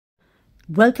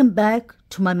Welcome back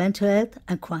to my mental health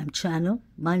and crime channel.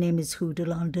 My name is Huda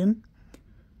London.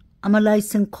 I'm a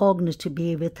licensed cognitive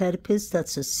behavior therapist,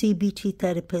 that's a CBT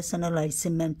therapist, and a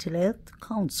licensed mental health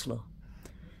counselor.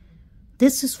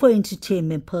 This is for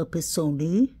entertainment purpose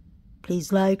only.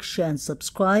 Please like, share, and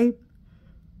subscribe.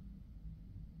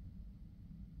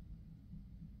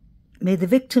 May the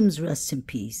victims rest in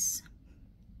peace.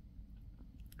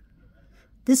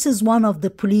 This is one of the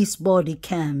police body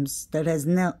cams that has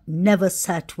never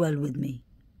sat well with me.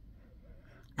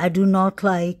 I do not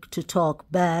like to talk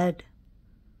bad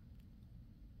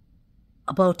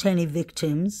about any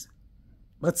victims,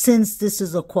 but since this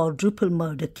is a quadruple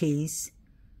murder case,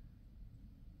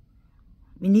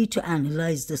 we need to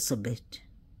analyze this a bit.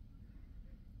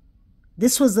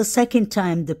 This was the second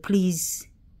time the police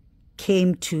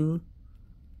came to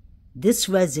this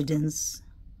residence.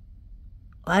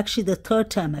 Actually, the third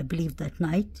time, I believe, that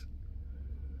night.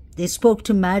 They spoke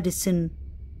to Madison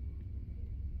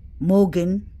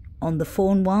Morgan on the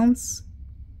phone once.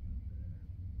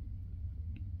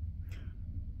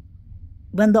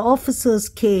 When the officers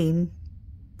came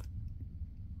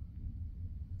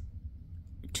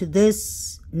to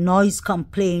this noise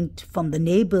complaint from the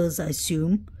neighbors, I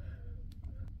assume,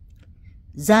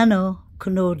 Xana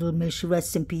Conodal, may she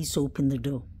rest in peace, opened the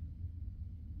door.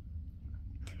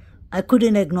 I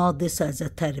couldn't ignore this as a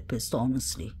therapist,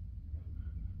 honestly.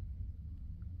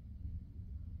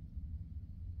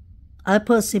 I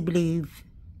personally believe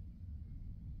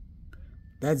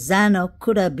that Xana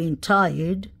could have been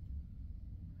tired,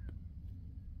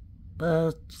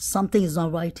 but something is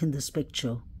not right in this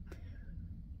picture.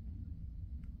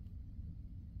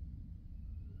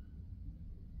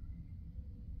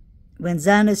 When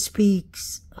Xana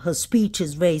speaks, her speech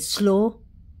is very slow.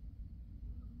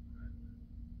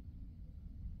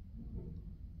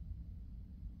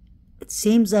 It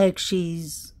seems like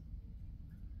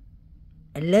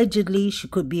allegedly she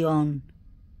could be on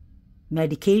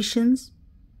medications.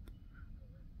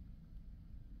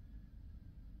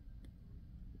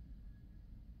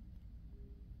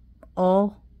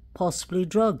 Or possibly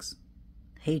drugs.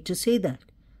 Hate to say that.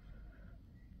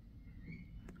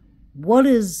 What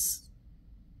is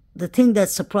the thing that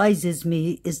surprises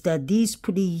me is that these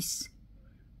police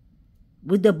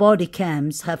with the body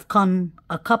cams have come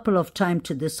a couple of times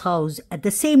to this house at the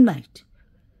same night.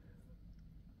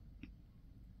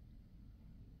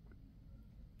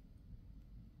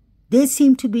 They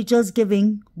seem to be just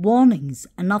giving warnings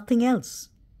and nothing else.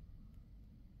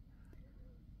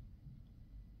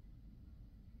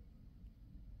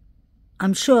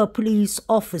 I'm sure a police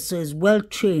officer is well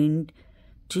trained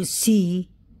to see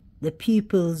the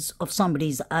pupils of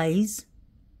somebody's eyes,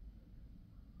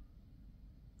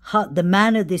 how the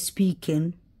manner they speak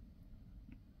in,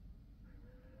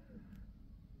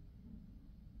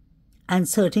 and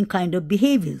certain kind of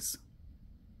behaviors.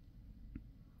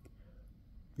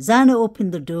 Xana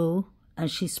opened the door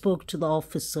and she spoke to the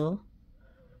officer.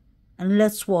 And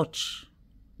let's watch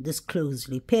this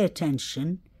closely. Pay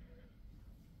attention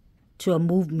to her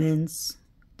movements,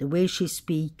 the way she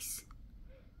speaks.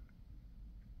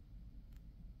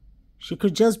 She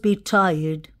could just be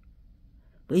tired,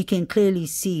 but you can clearly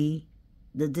see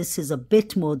that this is a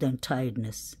bit more than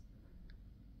tiredness.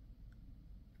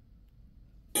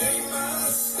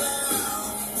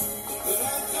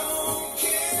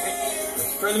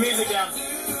 Turn the music down.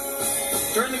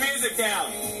 Turn the music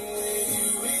down.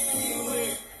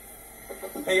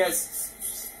 Hey guys,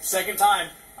 second time.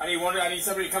 I need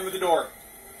somebody to come to the door.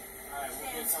 Alright,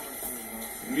 we'll get someone to come to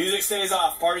the door. Music stays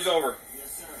off. Party's over.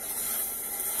 Yes, sir.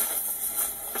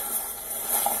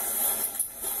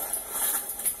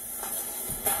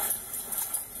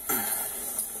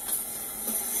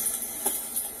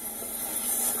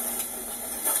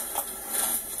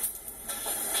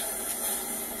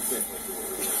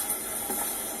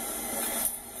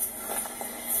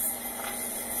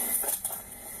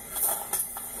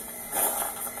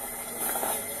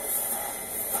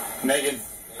 Megan,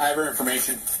 I have her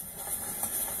information.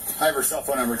 I have her cell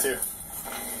phone number too.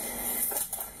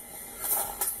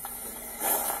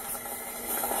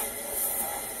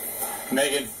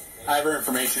 Megan, I have her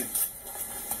information.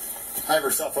 I have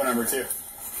her cell phone number too.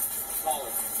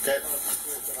 Okay.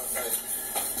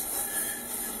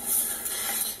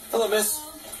 Hello, miss.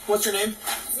 What's your name?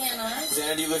 Xana.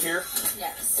 Xana, do you live here?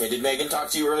 Yes. Okay, did Megan talk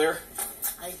to you earlier?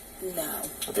 No.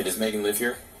 Okay, does Megan live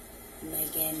here?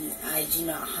 Megan, I do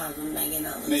not have a Megan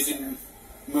that lives Megan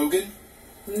Mogan?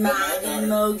 Madison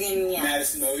Mogan, yes.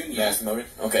 Madison Mogan? Yeah. Madison Morgan?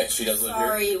 Okay, she does live here?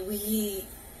 Sorry,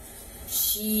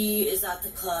 she is at the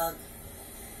club.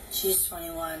 She's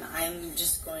 21. I'm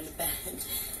just going to bed.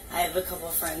 I have a couple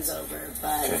of friends over,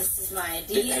 but this is my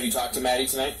ID. Have you talked to Maddie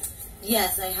tonight?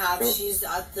 Yes, I have. Cool. She's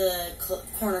at the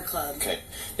corner club. Okay.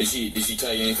 Did she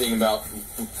tell you anything about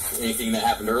anything that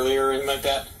happened earlier or anything like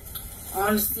that?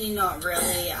 Honestly, not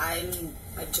really.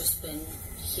 I've just been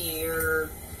here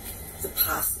the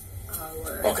past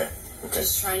hour. Okay.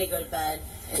 Just trying to go to bed.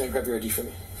 Can you grab your ID for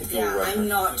me? Yeah, I'm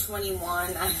not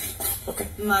 21. Okay.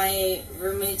 My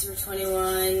roommates are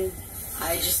 21.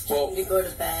 I just came to go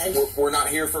to bed. We're not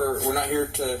here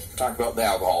to talk about the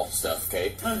alcohol stuff,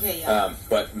 okay? Okay, yeah.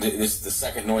 But this is the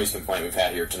second noise complaint we've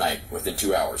had here tonight within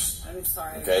 2 hours. I'm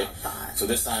sorry Okay? about that. So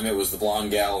this time it was the blonde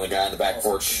gal and the guy on the back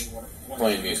porch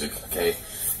playing music, okay?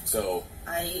 So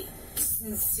I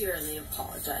sincerely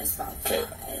apologize about that.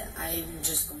 I'm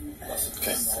just going to bed.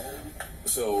 Okay.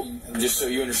 So just so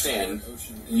you understand,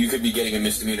 you could be getting a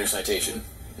misdemeanor citation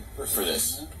for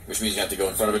this, which means you have to go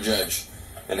in front of a judge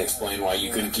and explain why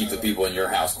you couldn't keep the people in your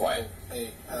house quiet.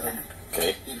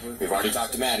 Okay? We've already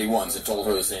talked to Maddie once and told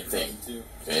her the same thing.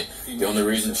 Okay? The only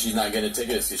reason she's not getting a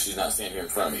ticket is because she's not standing here in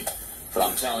front of me. But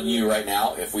I'm telling you right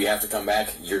now, if we have to come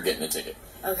back, you're getting a ticket.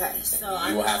 Okay, so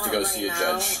you will have to go see a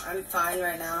judge. I'm fine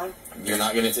right now. You're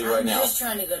not getting a ticket right now? I'm just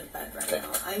trying to go to bed right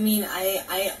now. I mean,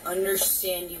 I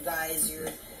understand you guys. You're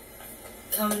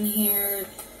coming here.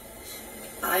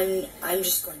 I'm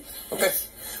just going to bed. Okay.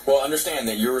 Well, understand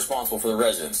that you're responsible for the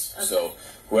residents. Okay. So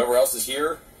whoever else is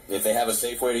here, if they have a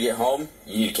safe way to get home,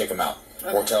 you need to kick them out.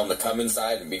 Okay. Or tell them to come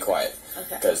inside and be quiet.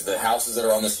 Okay. Because the houses that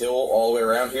are on this hill all the way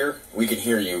around here, we can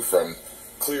hear you from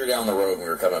clear down the road when we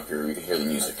were coming up here. We can hear the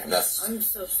music. Okay. And that's, I'm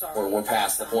so sorry. We're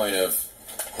past the point of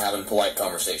having polite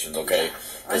conversations, okay?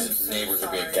 Because the neighbors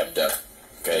are being kept up,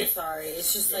 okay? I'm sorry.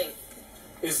 It's just like...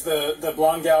 Is the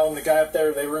blonde gal and the guy up there,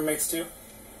 are they roommates too?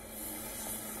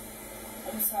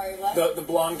 I'm sorry, what? The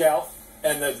blonde gal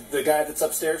and the guy that's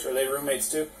upstairs, are they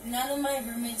roommates too? None of my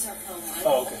roommates are home.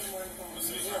 Oh, okay.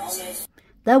 These are all my...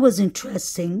 That was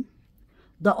interesting.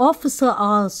 The officer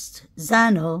asked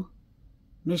Zano,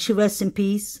 may she rest in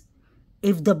peace,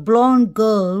 if the blonde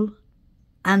girl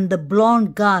and the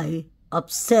blonde guy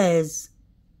upstairs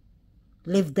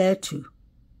lived there too.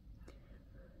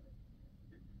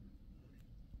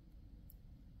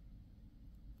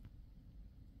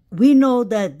 We know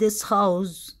that this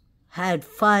house had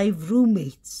 5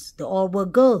 roommates. They all were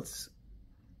girls.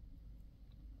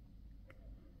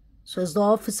 So is the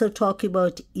officer talking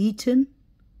about Ethan?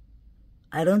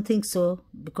 I don't think so,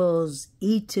 because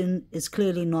Ethan is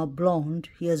clearly not blonde.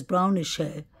 He has brownish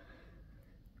hair.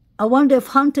 I wonder if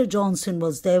Hunter Johnson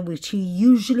was there, which he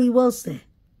usually was there.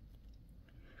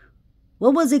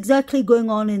 What was exactly going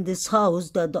on in this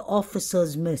house that the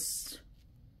officers missed?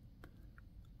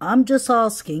 I'm just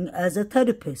asking as a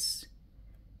therapist.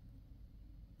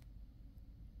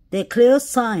 There are clear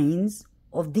signs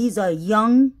of these are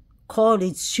young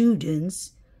college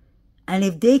students, and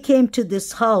if they came to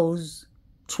this house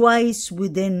twice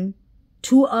within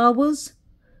 2 hours,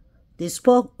 they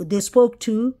spoke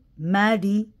to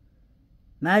Madison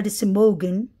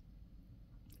Morgan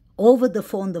over the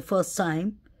phone the first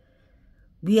time.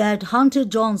 We had Hunter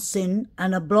Johnson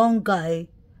and a blonde guy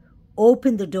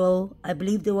open the door. I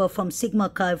believe they were from Sigma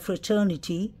Chi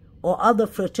fraternity or other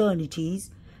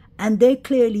fraternities, and they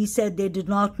clearly said they did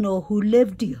not know who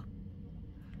lived here.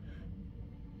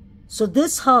 So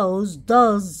this house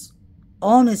does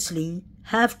honestly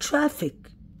have traffic.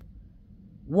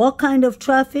 What kind of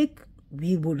traffic?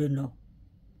 We wouldn't know.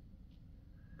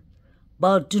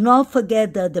 But do not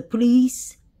forget that the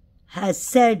police has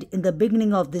said in the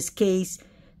beginning of this case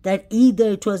that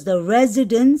either it was the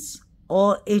residents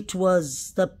or it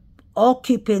was the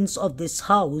occupants of this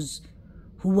house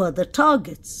who were the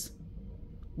targets.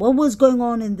 What was going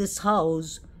on in this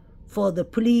house for the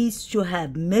police to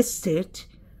have missed it,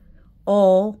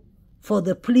 or for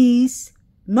the police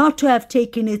not to have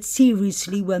taken it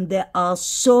seriously when there are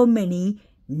so many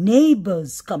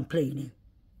neighbors complaining?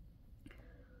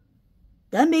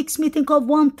 That makes me think of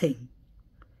one thing.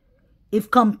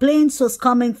 If complaints was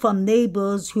coming from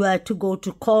neighbors who had to go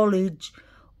to college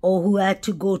or who had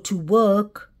to go to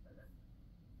work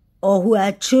or who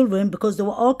had children, because there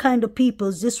were all kinds of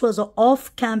people, this was an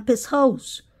off-campus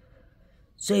house.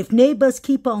 So if neighbors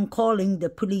keep on calling the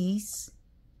police,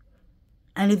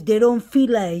 and if they don't feel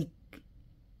like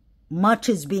much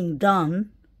is being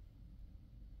done,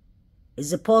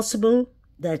 is it possible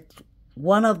that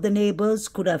one of the neighbors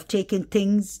could have taken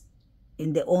things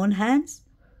in their own hands?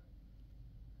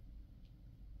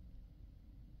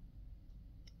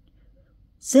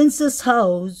 Since this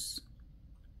house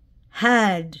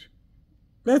had,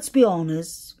 let's be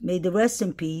honest, may they rest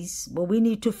in peace, but we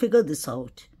need to figure this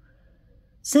out.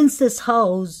 Since this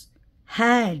house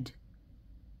had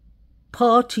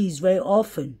parties very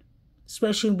often,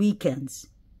 especially weekends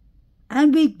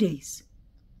and weekdays.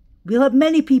 We heard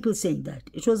many people saying that.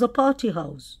 It was a party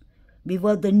house. We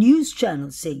heard the news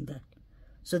channels saying that.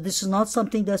 So this is not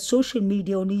something that social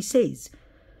media only says.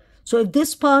 So if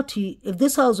this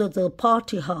house was a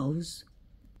party house,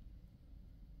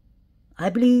 I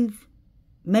believe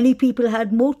many people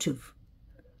had motive.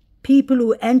 People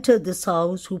who entered this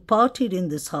house, who partied in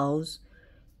this house,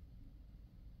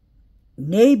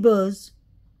 neighbors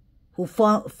who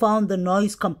found the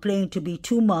noise complaint to be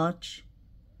too much.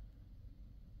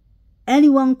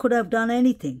 Anyone could have done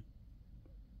anything,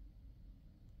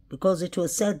 because it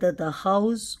was said that the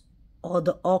house or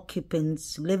the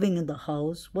occupants living in the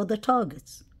house were the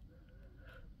targets.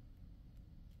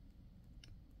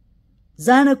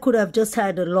 Zana could have just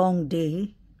had a long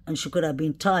day and she could have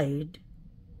been tired.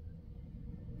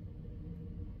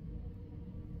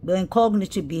 But in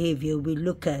cognitive behavior, we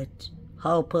look at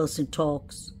how a person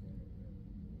talks,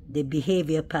 their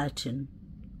behavior pattern,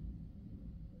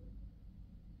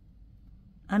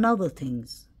 and other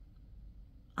things.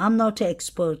 I'm not an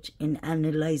expert in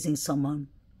analyzing someone.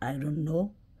 I don't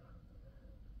know.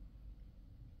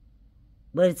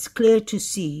 But it's clear to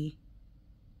see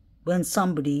when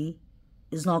somebody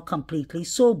is not completely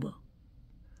sober.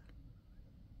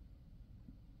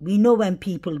 We know when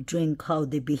people drink how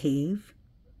they behave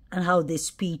and how their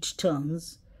speech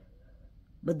turns,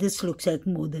 but this looks like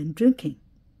more than drinking.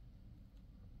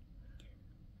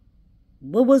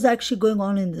 What was actually going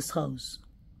on in this house?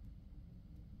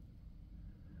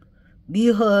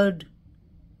 We heard,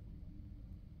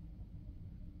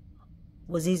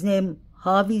 was his name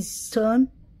Harvey's Stern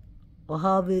or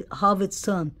Harvard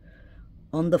Stern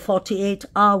on the 48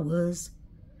 Hours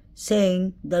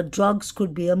saying that drugs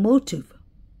could be a motive.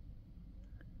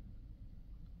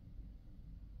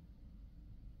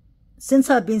 Since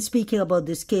I've been speaking about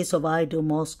this case of Idaho,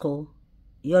 Moscow,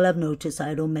 you'll have noticed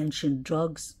I don't mention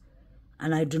drugs,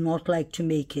 and I do not like to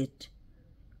make it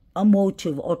a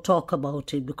motive or talk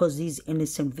about it because these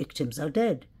innocent victims are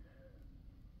dead.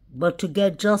 But to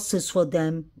get justice for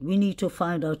them, we need to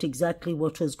find out exactly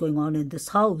what was going on in this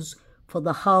house for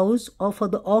the house or for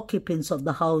the occupants of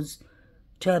the house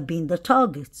to have been the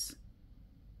targets.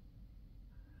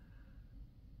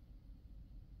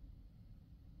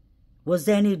 Was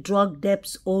there any drug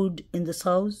debts owed in this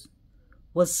house?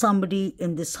 Was somebody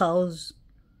in this house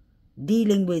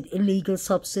dealing with illegal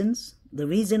substance? The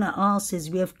reason I ask is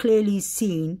we have clearly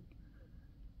seen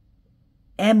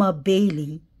Emma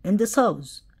Bailey in this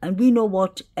house, and we know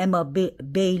what Emma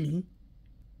Bailey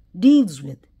deals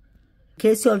with. In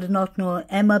case you all do not know,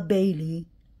 Emma Bailey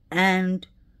and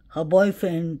her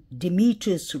boyfriend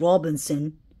Demetrius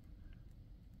Robinson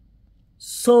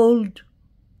sold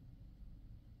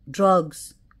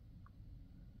drugs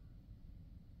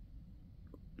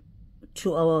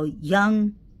to our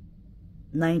young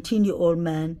 19-year-old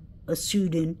man, a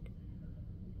student,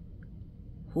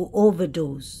 who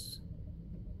overdosed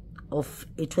of,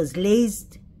 it was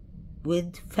laced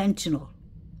with fentanyl.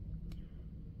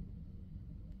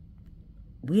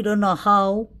 We don't know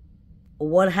how or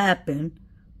what happened,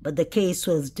 but the case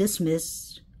was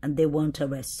dismissed and they weren't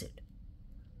arrested.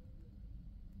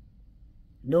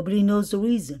 Nobody knows the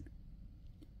reason,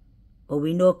 but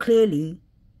we know clearly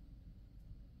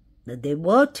that they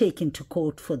were taken to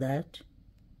court for that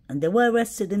and they were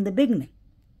arrested in the beginning.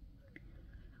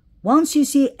 Once you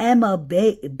see Emma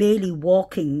Bailey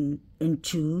walking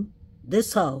into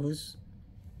this house,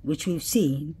 which we've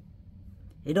seen,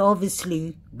 it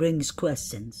obviously brings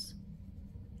questions.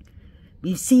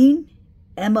 We've seen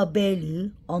Emma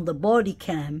Bailey on the body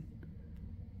cam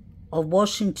of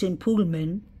Washington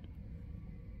Pullman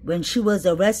when she was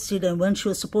arrested and when she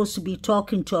was supposed to be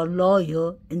talking to a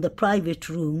lawyer in the private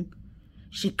room.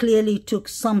 She clearly took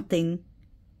something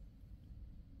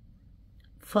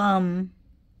from,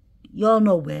 y'all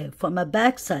know where, from her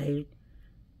backside,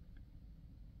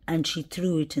 and she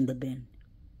threw it in the bin.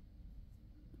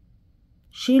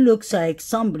 She looks like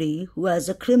somebody who has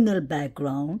a criminal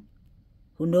background,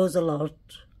 who knows a lot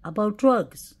about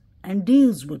drugs and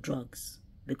deals with drugs,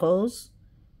 because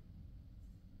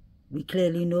we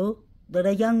clearly know that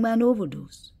a young man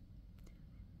overdosed.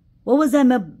 What was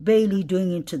Emma Bailey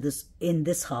doing in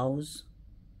this house?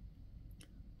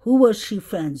 Who was she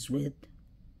friends with?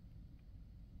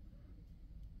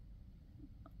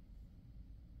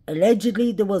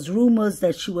 Allegedly, there was rumors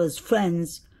that she was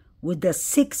friends with the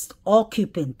sixth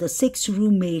occupant, the sixth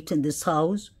roommate in this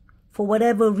house, for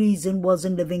whatever reason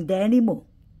wasn't living there anymore.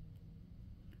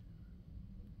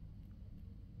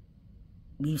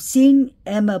 We've seen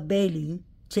Emma Bailey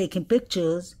taking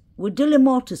pictures with Dylan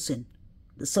Mortensen,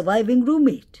 the surviving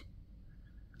roommate.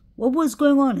 What was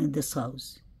going on in this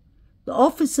house? The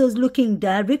officer's looking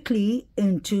directly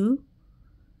into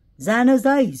Xana's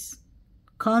eyes.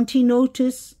 Can't he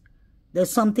notice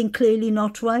there's something clearly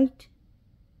not right?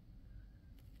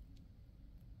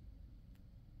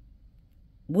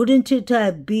 Wouldn't it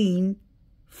have been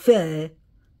fair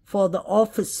for the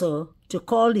officer to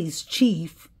call his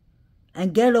chief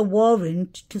and get a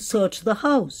warrant to search the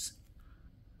house?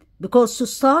 Because to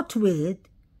start with,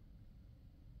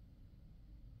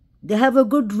 they have a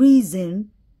good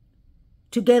reason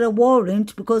to get a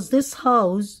warrant, because this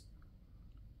house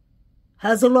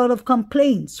has a lot of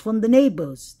complaints from the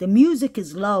neighbors. The music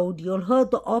is loud. You'll hear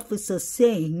the officer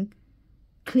saying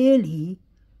clearly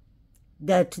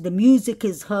that the music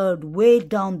is heard way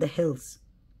down the hills.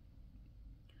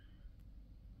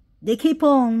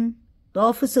 The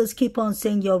officers keep on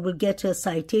saying you will get a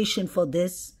citation for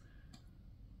this.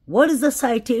 What is the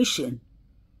citation?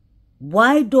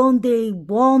 Why don't they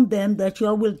warn them that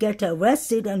you will get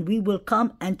arrested and we will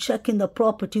come and check in the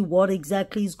property what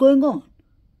exactly is going on?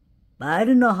 But I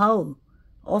don't know how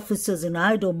officers in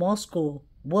Idaho, Moscow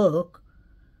work,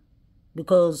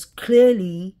 because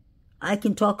clearly I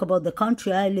can talk about the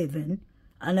country I live in,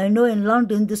 and I know in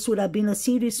London this would have been a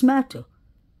serious matter.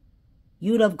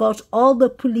 You would have got all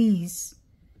the police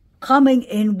coming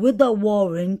in with a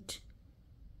warrant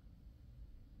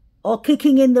or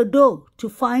kicking in the door to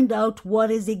find out what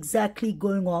is exactly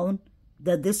going on,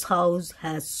 that this house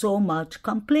has so much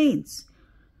complaints.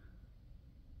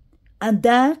 And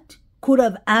that could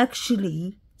have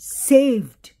actually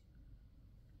saved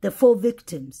the 4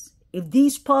 victims. If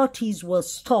these parties were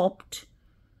stopped,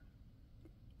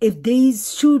 if these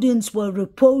students were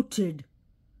reported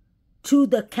to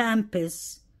the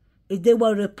campus, if they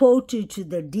were reported to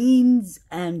the deans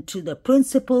and to the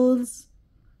principals,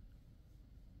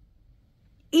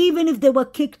 even if they were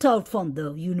kicked out from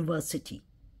the university,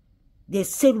 they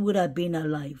still would have been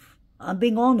alive. I'm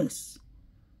being honest.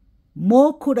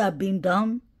 More could have been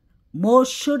done. More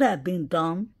should have been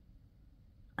done.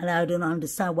 And I don't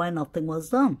understand why nothing was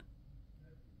done.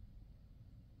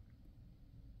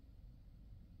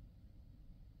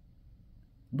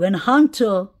 When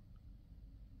Hunter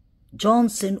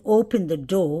Johnson opened the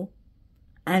door,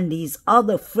 and his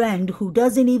other friend, who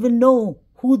doesn't even know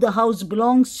who the house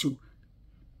belongs to,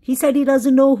 he said he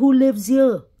doesn't know who lives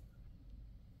here.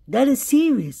 That is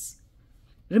serious.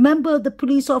 Remember, the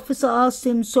police officer asked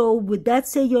him, so would that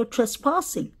say you're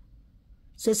trespassing?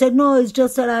 So he said, no, it's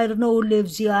just that I don't know who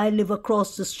lives here. I live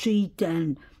across the street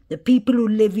and the people who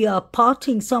live here are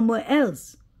partying somewhere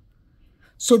else.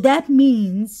 So that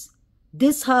means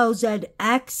this house had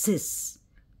access.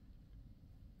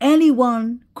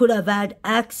 Anyone could have had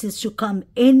access to come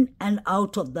in and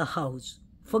out of the house.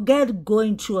 Forget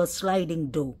going through a sliding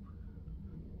door.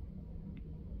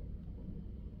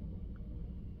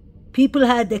 People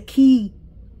had the key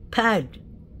pad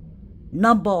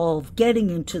number of getting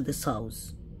into this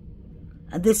house.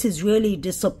 And this is really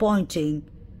disappointing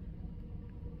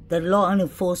that law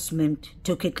enforcement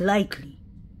took it lightly.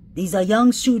 These are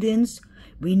young students.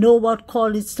 We know what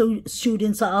college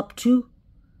students are up to.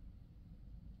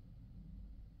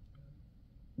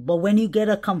 But when you get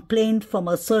a complaint from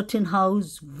a certain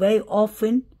house very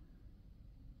often,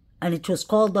 and it was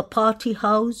called the party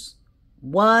house,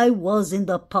 why wasn't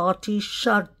the party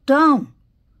shut down?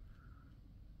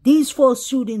 These 4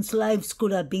 students' lives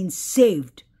could have been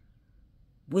saved.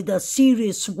 With a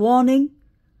serious warning,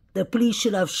 the police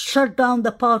should have shut down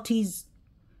the parties.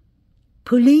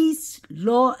 Police,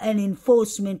 law and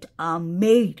enforcement are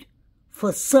made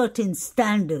for certain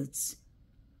standards.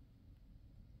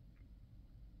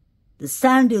 The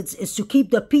standards is to keep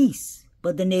the peace,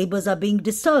 but the neighbors are being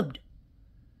disturbed.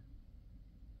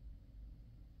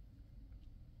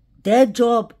 Their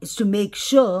job is to make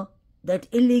sure that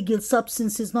illegal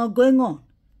substance is not going on.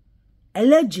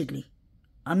 Allegedly.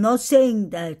 I'm not saying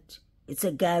that it's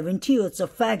a guarantee or it's a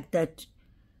fact that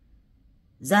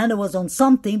Xana was on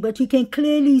something, but you can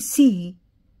clearly see,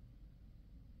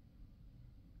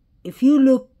 if you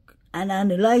look and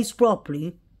analyze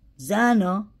properly,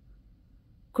 Xana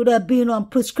could have been on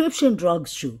prescription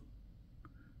drugs too.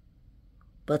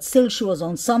 But still she was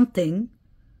on something.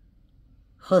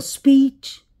 Her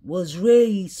speech was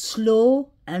really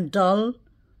slow and dull.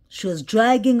 She was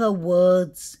dragging her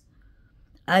words.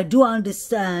 I do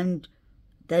understand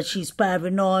that she's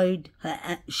paranoid,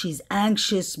 she's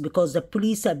anxious because the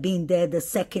police have been there the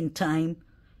second time.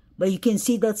 But you can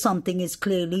see that something is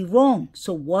clearly wrong.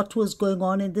 So what was going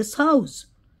on in this house?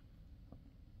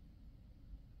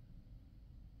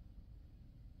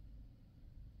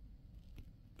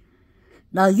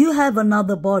 Now you have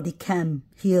another body cam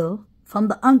here from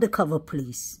the undercover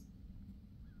police.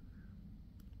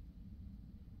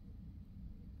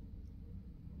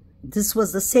 This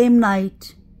was the same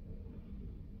night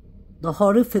the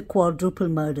horrific quadruple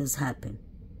murders happened.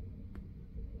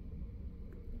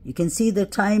 You can see the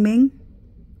timing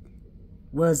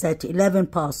was at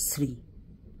 3:11.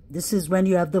 This is when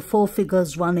you have the 4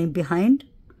 figures running behind.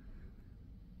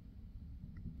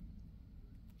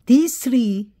 These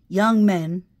 3 young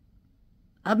men,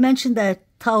 I've mentioned that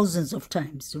thousands of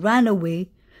times, ran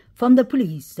away from the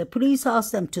police. The police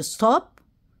asked them to stop,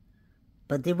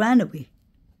 but they ran away.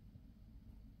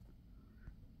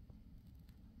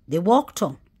 They walked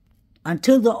on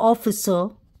until the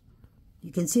officer,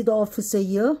 you can see the officer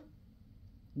here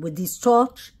with his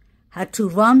torch, had to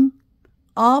run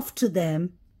after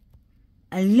them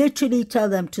and literally tell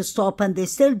them to stop, and they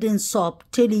still didn't stop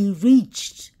till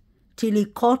he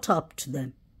caught up to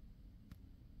them.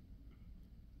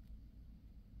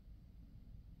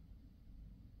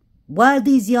 Why are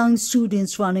these young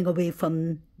students running away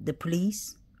from the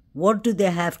police? What do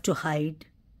they have to hide?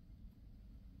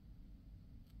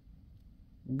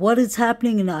 What is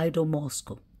happening in Idaho,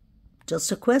 Moscow?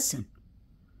 Just a question.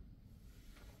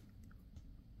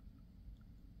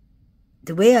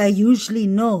 The way I usually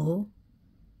know,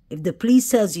 if the police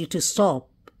tells you to stop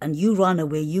and you run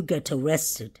away, you get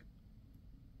arrested.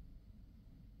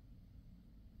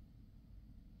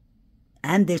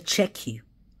 And they check you.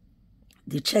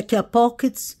 They check your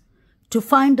pockets to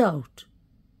find out,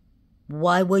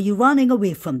 why were you running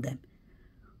away from them?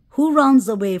 Who runs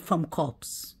away from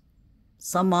cops?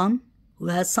 Someone who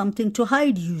has something to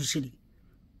hide usually.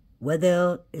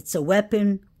 Whether it's a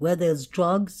weapon, whether it's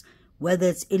drugs, whether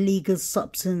it's illegal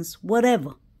substance,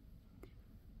 whatever.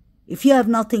 If you have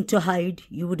nothing to hide,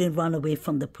 you wouldn't run away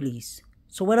from the police.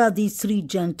 So what are these 3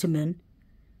 gentlemen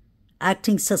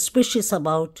acting suspicious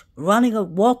about,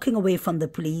 walking away from the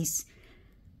police?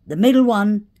 The middle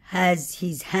one has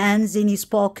his hands in his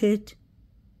pocket.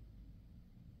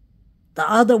 The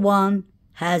other one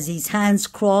has his hands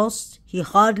crossed. He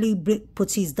hardly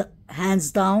puts his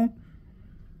hands down.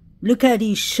 Look at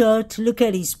his shirt, look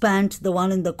at his pant, the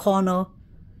one in the corner.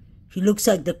 He looks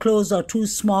like the clothes are too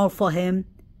small for him.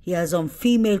 He has on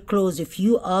female clothes. If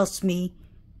you ask me,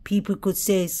 people could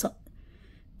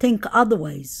think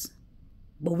otherwise.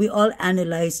 But we all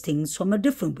analyze things from a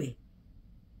different way.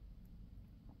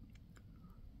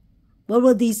 What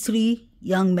were these 3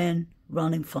 young men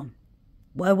running from?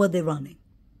 Why were they running?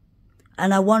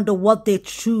 And I wonder what they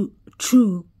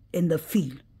threw in the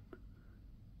field.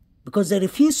 Because they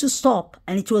refused to stop,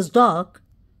 and it was dark,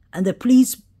 and the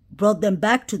police brought them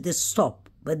back to this stop.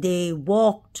 But they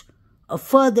walked a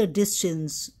further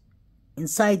distance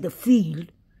inside the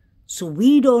field, so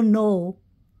we don't know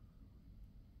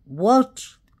what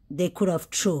they could have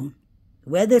thrown,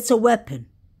 whether it's a weapon.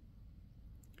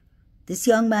 This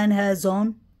young man has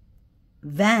on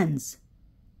Vans,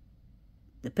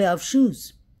 the pair of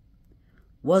shoes.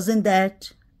 Wasn't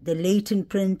that the latent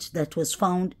print that was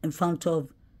found in front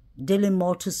of Dylan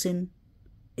Mortison's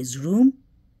room?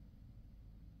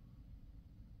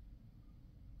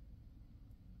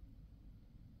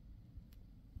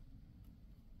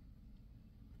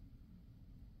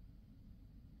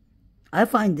 I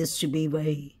find this to be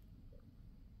very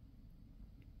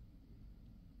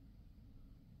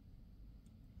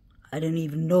I don't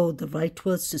even know the right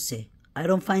words to say. I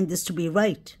don't find this to be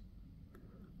right.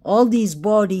 All these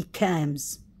body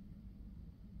cams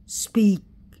speak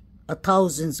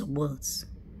 1,000s of words.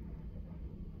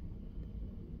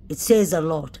 It says a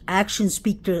lot. Actions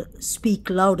speak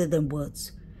louder than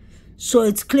words. So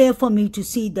it's clear for me to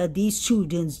see that these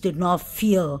students did not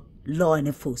fear law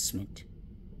enforcement.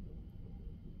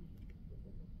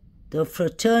 The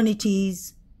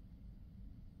fraternities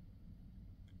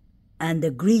and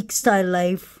the Greek-style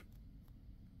life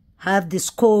have this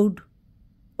code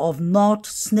of not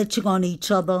snitching on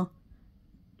each other,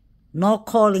 not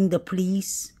calling the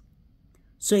police.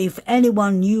 So if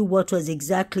anyone knew what was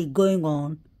exactly going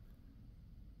on,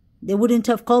 they wouldn't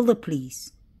have called the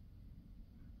police.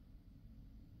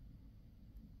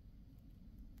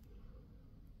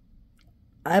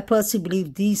 I personally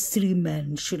believe these 3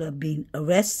 men should have been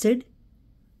arrested,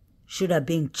 should have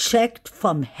been checked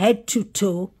from head to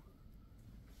toe,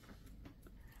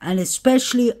 and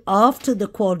especially after the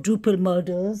quadruple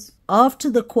murders. After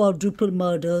the quadruple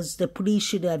murders, the police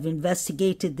should have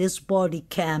investigated this body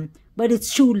cam, but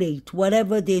it's too late.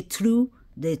 Whatever they threw,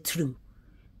 they threw.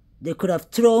 They could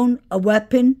have thrown a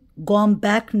weapon, gone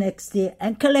back next day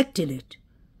and collected it.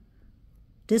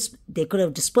 They could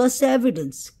have dispersed the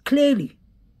evidence, clearly.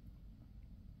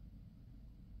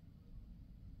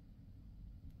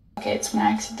 Okay, it's an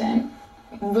accident.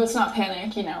 Let's not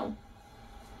panic, you know.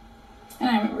 And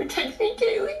I remember texting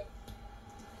Kaylee.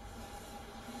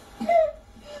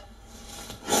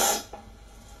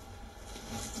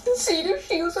 see if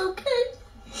she was okay.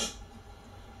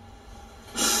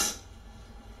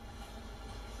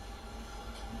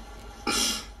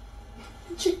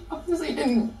 She obviously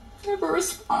didn't ever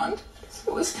respond.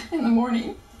 It was in the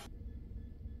morning.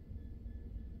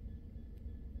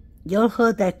 Y'all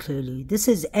heard that clearly. This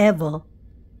is Eva,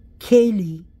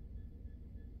 Kaylee,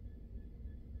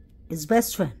 his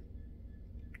best friend.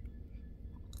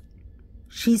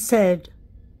 She said,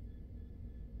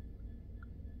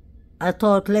 I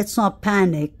thought, let's not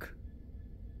panic.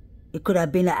 It could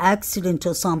have been an accident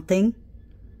or something.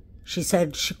 She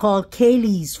said she called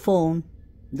Kaylee's phone.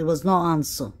 There was no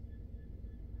answer.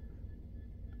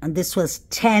 And this was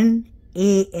 10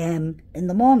 a.m. in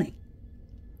the morning.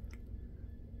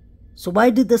 So why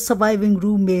did the surviving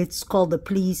roommates call the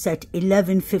police at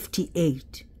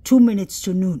 11:58, 2 minutes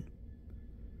to noon?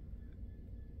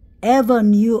 Eva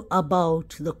knew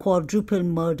about the quadruple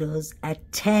murders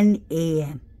at 10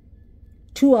 a.m.,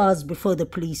 2 hours before the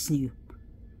police knew.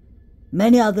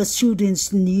 Many other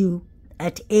students knew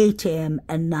at 8 a.m.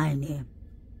 and 9 a.m.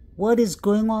 What is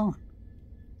going on?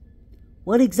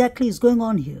 What exactly is going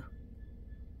on here?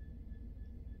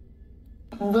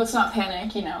 Let's not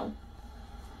panic, you know.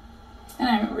 And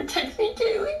I remember texting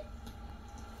Kaylee.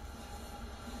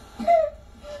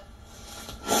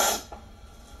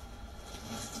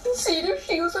 See if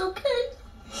she was okay.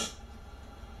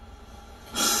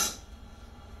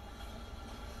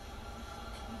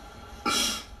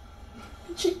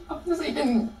 She obviously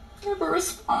didn't ever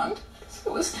respond.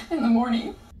 It was in the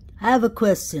morning. I have a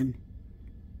question.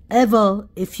 Eva,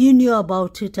 if you knew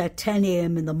about it at 10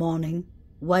 a.m. in the morning,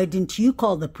 why didn't you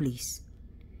call the police?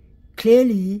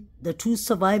 Clearly, the 2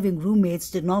 surviving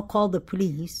roommates did not call the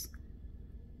police.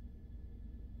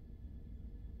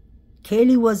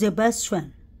 Kaylee was your best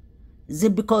friend. Is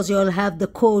it because you all have the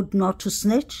code not to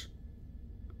snitch?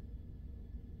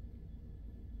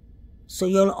 So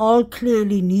you all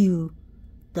clearly knew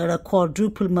that a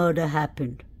quadruple murder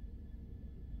happened.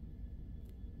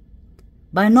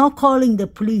 By not calling the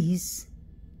police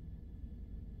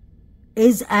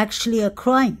is actually a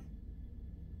crime.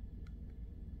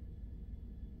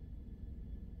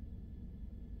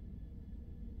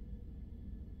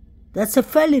 That's a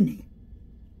felony.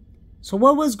 So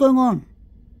what was going on?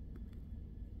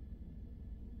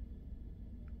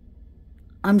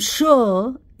 I'm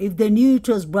sure if they knew it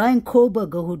was Brian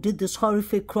Koberger who did these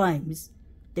horrific crimes,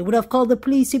 they would have called the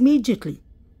police immediately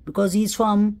because he's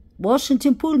from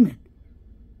Washington Pullman.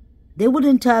 They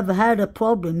wouldn't have had a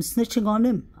problem snitching on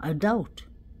him, I doubt.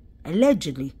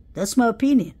 Allegedly. That's my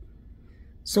opinion.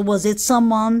 So was it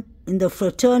someone in the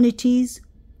fraternities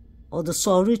or the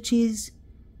sororities,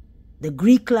 the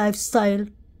Greek lifestyle,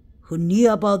 who knew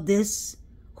about this,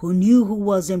 who knew who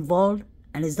was involved,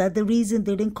 and is that the reason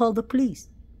they didn't call the police?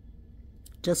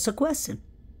 Just a question.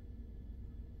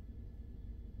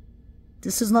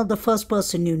 This is not the first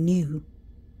person you knew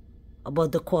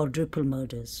about the quadruple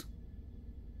murders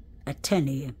at 10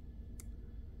 a.m.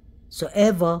 So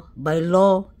Eva, by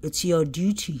law, it's your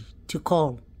duty to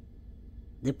call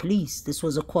the police. This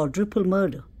was a quadruple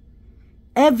murder.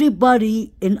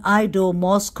 Everybody in Idaho,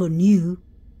 Moscow knew.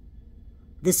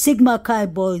 The Sigma Chi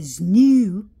boys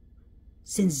knew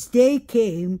since they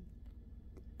came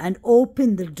and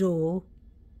opened the door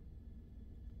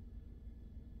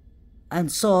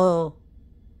and saw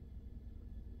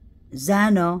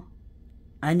Xana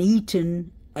and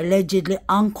Ethan allegedly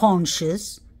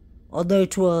unconscious, although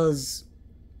it was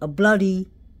a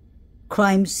bloody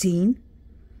crime scene.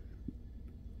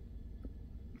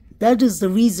 That is the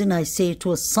reason I say it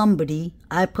was somebody,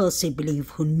 I personally believe,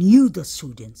 who knew the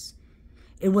students.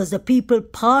 It was the people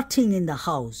partying in the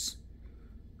house.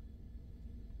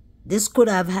 This could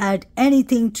have had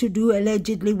anything to do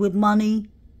allegedly with money,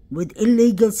 with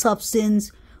illegal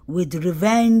substance, with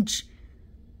revenge.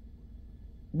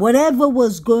 Whatever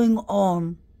was going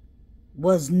on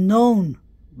was known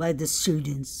by the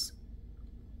students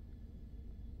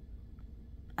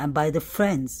and by the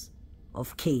friends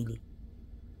of Kaylee.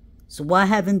 So why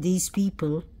haven't these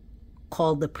people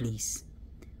called the police?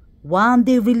 Why aren't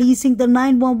they releasing the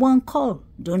 911 call?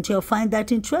 Don't you find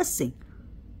that interesting?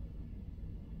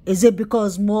 Is it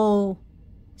because more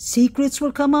secrets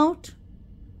will come out?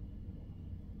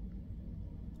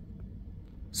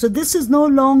 So this is no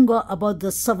longer about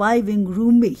the surviving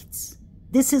roommates.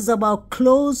 This is about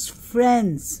close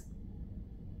friends.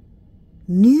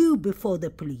 Knew before the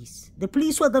police. The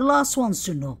police were the last ones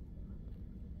to know.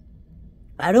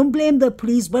 I don't blame the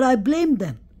police, but I blame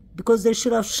them because they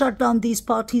should have shut down these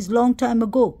parties long time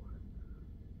ago.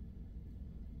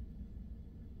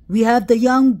 We have the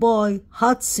young boy,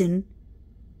 Hudson,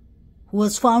 who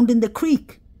was found in the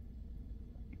creek.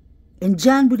 in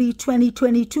January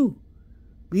 2022,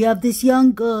 we have this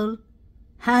young girl,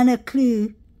 Hannah Clear,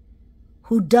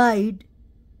 who died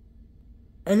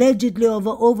allegedly of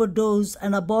an overdose,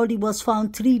 and her body was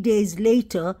found 3 days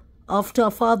later after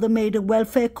her father made a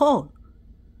welfare call.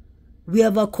 We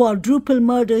have a quadruple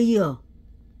murder here.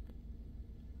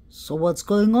 So what's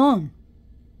going on?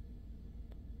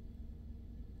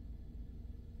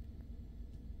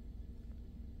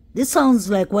 This sounds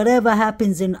like whatever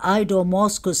happens in Idaho,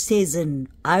 Moscow stays in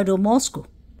Idaho, Moscow.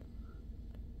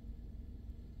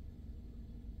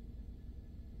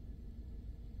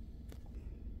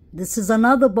 This is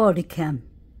another body cam,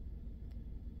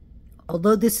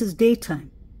 although this is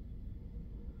daytime.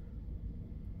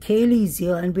 Kaylee's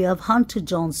here and we have Hunter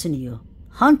Johnson here.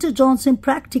 Hunter Johnson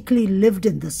practically lived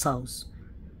in this house.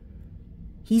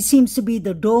 He seems to be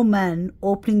the doorman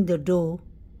opening the door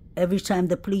every time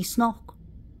the police knock.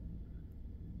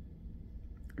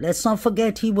 Let's not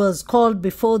forget he was called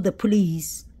before the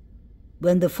police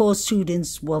when the 4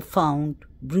 students were found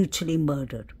brutally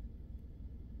murdered.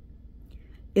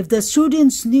 If the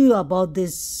students knew about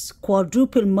this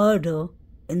quadruple murder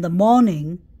in the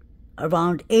morning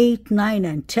around 8, 9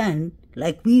 and 10,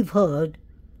 like we've heard,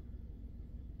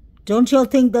 don't you all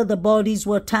think that the bodies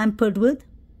were tampered with?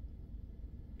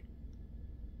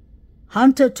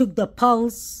 Hunter took the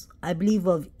pulse, I believe,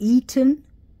 of Ethan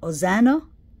or Xana.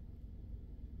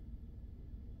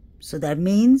 So that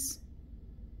means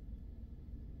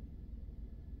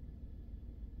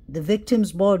the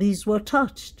victims' bodies were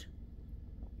touched.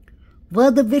 Were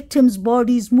the victims'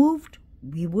 bodies moved?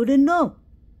 We wouldn't know,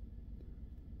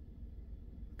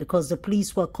 because the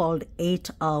police were called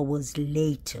 8 hours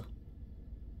later.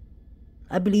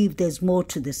 I believe there's more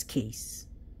to this case.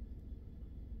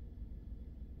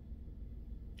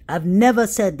 I've never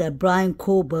said that Brian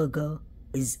Koberger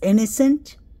is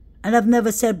innocent, and I've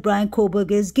never said Brian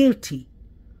Koberger is guilty.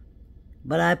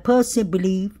 But I personally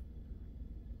believe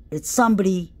it's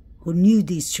somebody who knew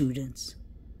these students.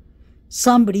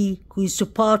 Somebody who used to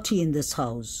party in this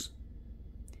house.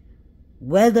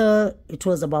 Whether it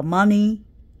was about money,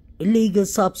 illegal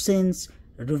substance,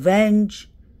 revenge,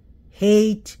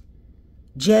 hate,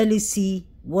 jealousy,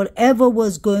 whatever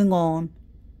was going on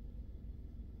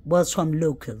was from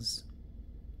locals.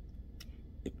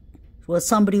 It was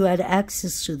somebody who had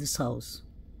access to this house.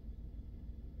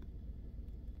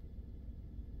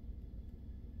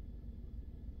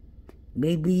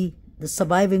 Maybe the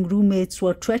surviving roommates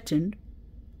were threatened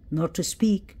not to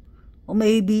speak, or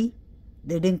maybe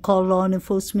they didn't call law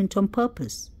enforcement on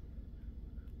purpose.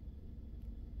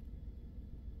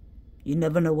 You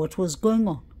never know what was going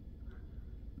on.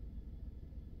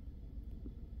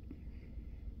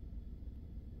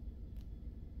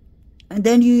 And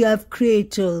then you have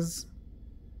creators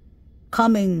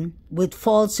coming with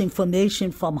false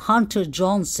information from Hunter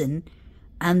Johnson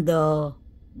and the,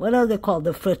 what are they called,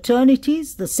 the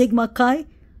fraternities, the Sigma Chi,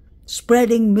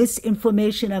 spreading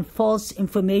misinformation and false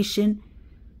information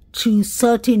to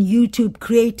certain YouTube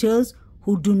creators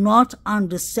who do not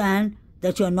understand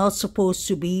that you're not supposed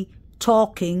to be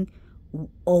talking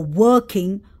or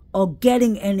working or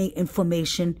getting any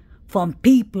information from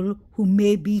people who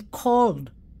may be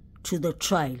called to the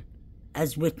trial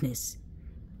as witness.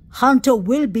 Hunter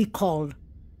will be called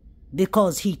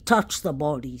because he touched the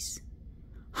bodies.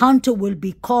 Hunter will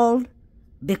be called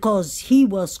because he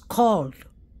was called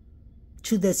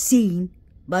to the scene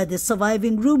by the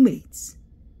surviving roommates.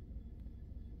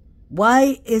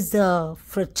 Why is the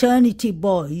fraternity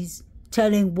boys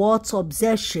telling Watts'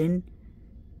 obsession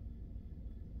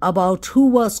about who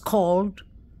was called,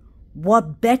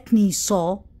 what Bethany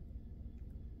saw?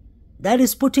 That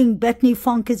is putting Bethany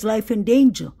Funke's life in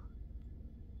danger.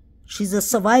 She's a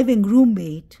surviving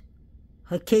roommate.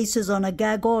 Her case is on a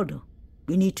gag order.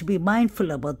 We need to be mindful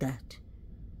about that.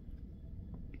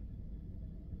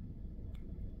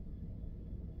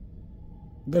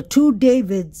 The 2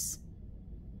 Davids,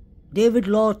 David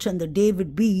Lott and the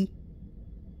David B,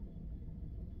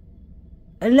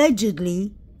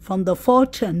 allegedly from the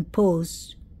 410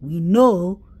 Post, we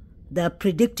know they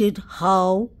predicted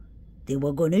how they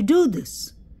were going to do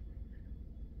this.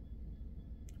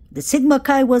 The Sigma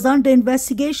Chi was under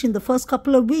investigation the first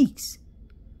couple of weeks.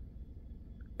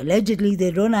 Allegedly,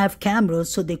 they don't have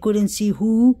cameras, so they couldn't see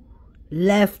who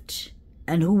left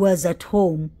and who was at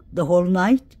home the whole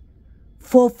night.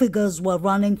 4 figures were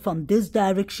running from this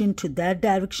direction to that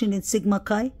direction in Sigma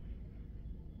Chi.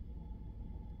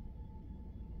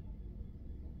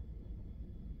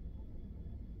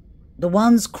 The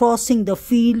ones crossing the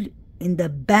field in the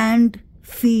banned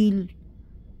field,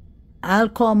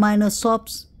 alcohol minor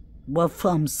stops, were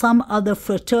from some other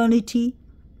fraternity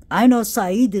I know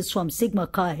Saeed is from Sigma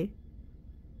Chi.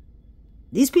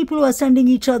 These people were sending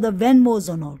each other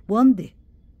Venmos and all, weren't they?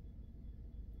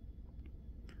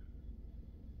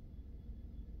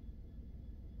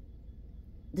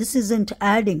 This isn't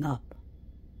adding up.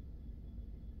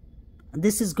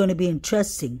 This is going to be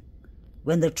interesting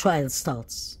when the trial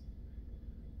starts.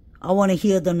 I want to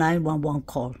hear the 911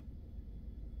 call.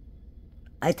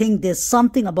 I think there's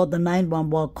something about the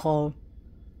 911 call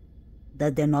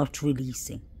that they're not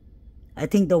releasing. I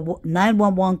think the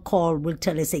 911 call will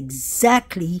tell us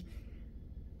exactly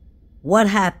what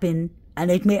happened, and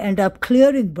it may end up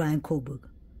clearing Brian Kohlberger.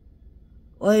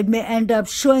 Or it may end up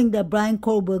showing that Brian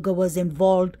Kohlberger was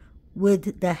involved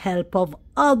with the help of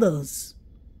others.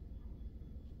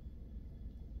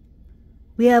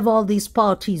 We have all these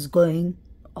parties going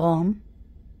on.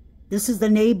 This is the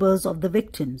neighbors of the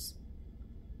victims.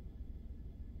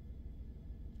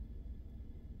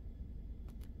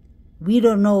 We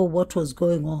don't know what was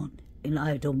going on in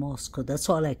Idaho, Moscow. That's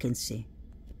all I can say.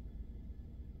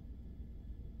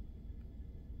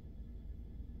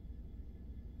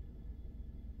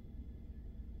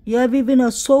 You have even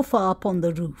a sofa up on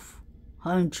the roof.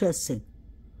 How interesting.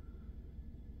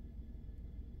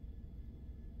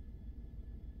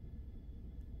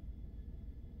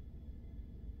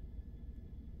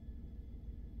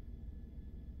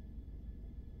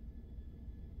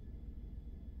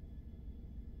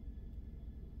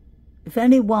 If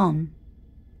anyone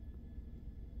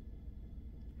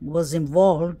was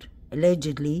involved,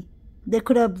 allegedly, they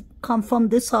could have come from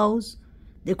this house.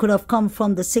 They could have come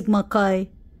from the Sigma Chi.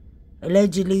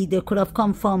 Allegedly, they could have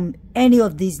come from any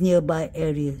of these nearby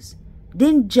areas.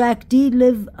 Didn't Jack D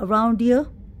live around here?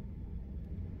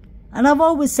 And I've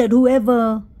always said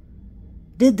whoever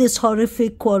did this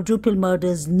horrific quadruple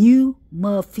murders knew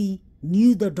Murphy,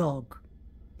 knew the dog.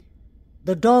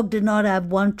 The dog did not have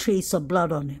one trace of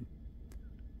blood on him.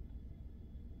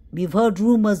 We've heard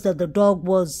rumors that the dog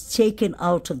was taken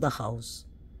out of the house.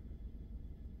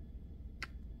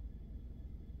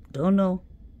 Don't know.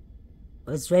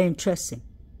 But it's very interesting.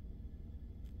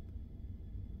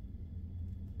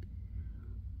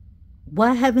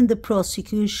 Why haven't the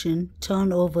prosecution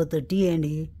turned over the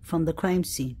DNA from the crime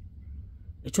scene?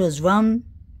 It was run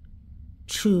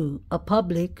through a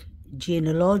public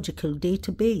genealogical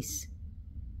database.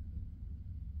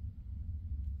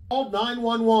 Called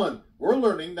 911. We're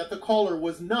learning that the caller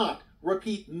was not,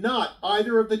 repeat, not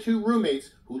either of the two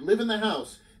roommates who live in the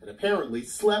house and apparently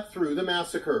slept through the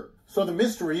massacre. So the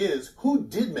mystery is, who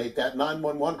did make that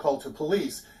 911 call to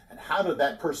police, and how did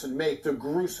that person make the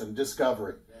gruesome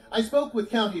discovery? I spoke with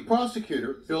County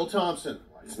Prosecutor Bill Thompson.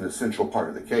 It's an essential part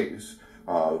of the case.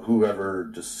 Whoever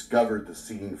discovered the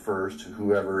scene first,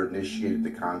 whoever initiated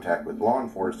the contact with law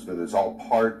enforcement is all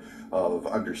part of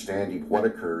understanding what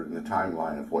occurred and the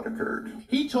timeline of what occurred.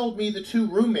 He told me the two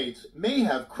roommates may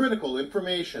have critical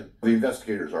information. The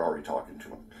investigators are already talking to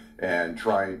them and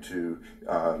trying to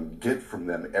get from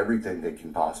them everything they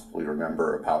can possibly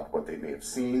remember about what they may have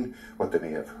seen, what they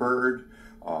may have heard,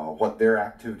 what their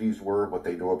activities were, what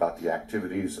they know about the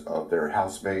activities of their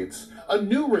housemates. A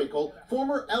new wrinkle,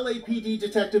 former LAPD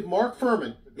detective Mark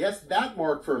Furman, yes, that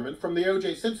Mark Furman from the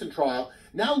O.J. Simpson trial,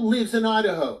 now lives in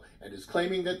Idaho and is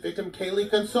claiming that victim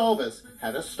Kaylee Gonsalves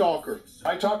had a stalker.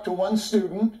 I talked to one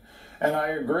student, and I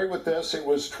agree with this. It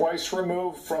was twice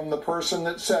removed from the person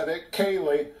that said it,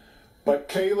 Kaylee. But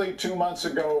Kaylee 2 months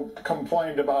ago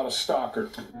complained about a stalker.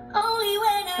 Only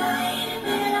when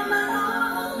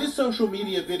this social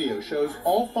media video shows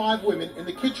all 5 women in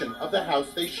the kitchen of the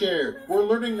house they shared. We're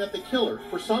learning that the killer,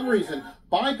 for some reason,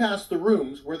 bypassed the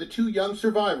rooms where the 2 young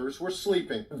survivors were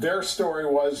sleeping. Their story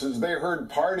was they heard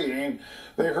partying,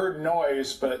 they heard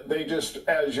noise, but they just,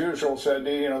 as usual, said,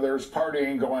 there's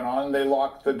partying going on, they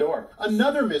locked the door.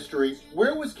 Another mystery,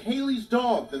 where was Kaylee's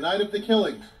dog the night of the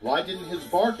killing? Why didn't his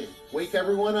barking wake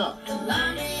everyone up?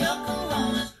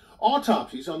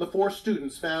 Autopsies on the 4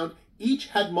 students found each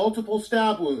had multiple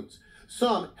stab wounds.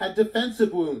 Some had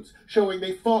defensive wounds, showing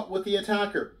they fought with the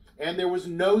attacker. And there was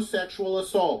no sexual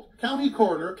assault. County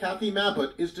Coroner Kathy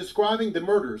Mabbutt is describing the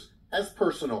murders as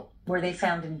personal. Were they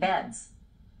found in beds?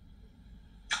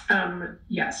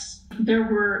 Yes. There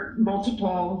were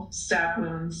multiple stab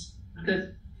wounds.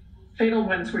 The fatal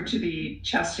ones were to the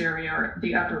chest area or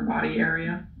the upper body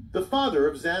area. The father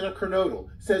of Xana Kernodle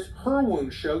says her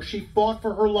wounds show she fought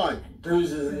for her life.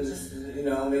 Bruises,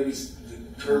 maybe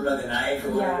hurt by the knife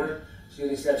or whatever.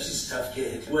 She's a tough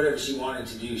kid. Whatever she wanted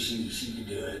to do, she could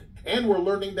do it. And we're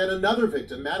learning that another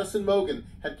victim, Madison Mogan,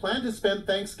 had planned to spend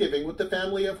Thanksgiving with the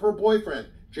family of her boyfriend,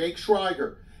 Jake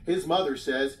Schreiger. His mother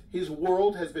says his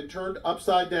world has been turned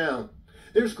upside down.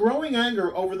 There's growing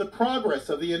anger over the progress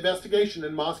of the investigation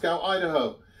in Moscow,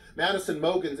 Idaho. Madison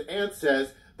Mogan's aunt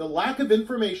says the lack of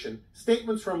information,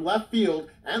 statements from left field,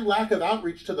 and lack of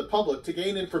outreach to the public to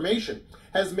gain information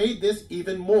has made this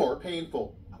even more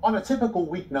painful. On a typical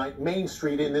weeknight, Main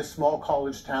Street in this small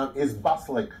college town is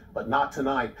bustling, but not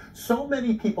tonight. So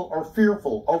many people are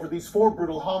fearful over these 4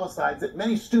 brutal homicides that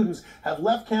many students have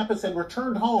left campus and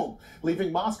returned home,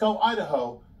 leaving Moscow,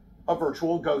 Idaho, a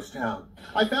virtual ghost town.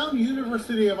 I found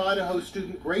University of Idaho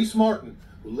student Grace Martin,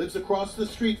 who lives across the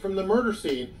street from the murder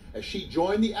scene, as she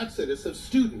joined the exodus of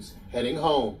students heading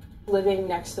home. Living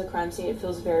next to the crime scene, it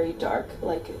feels very dark.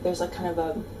 Like there's like kind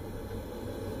of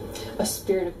a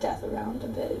spirit of death around a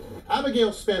bit.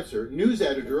 Abigail Spencer, news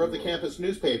editor of the campus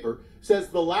newspaper, says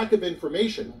the lack of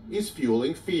information is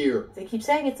fueling fear. They keep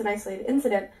saying it's an isolated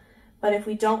incident, but if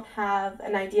we don't have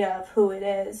an idea of who it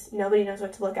is, nobody knows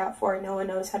what to look out for, and no one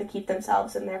knows how to keep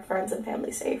themselves and their friends and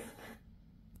family safe.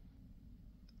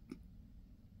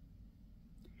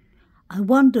 I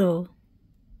wonder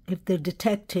if the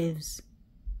detectives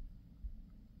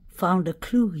found a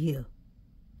clue here.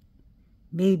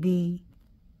 Maybe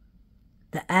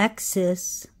the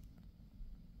access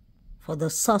for the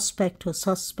suspect or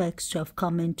suspects to have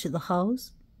come into the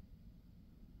house,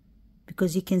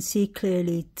 because you can see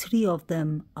clearly 3 of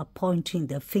them are pointing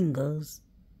their fingers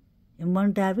in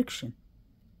one direction.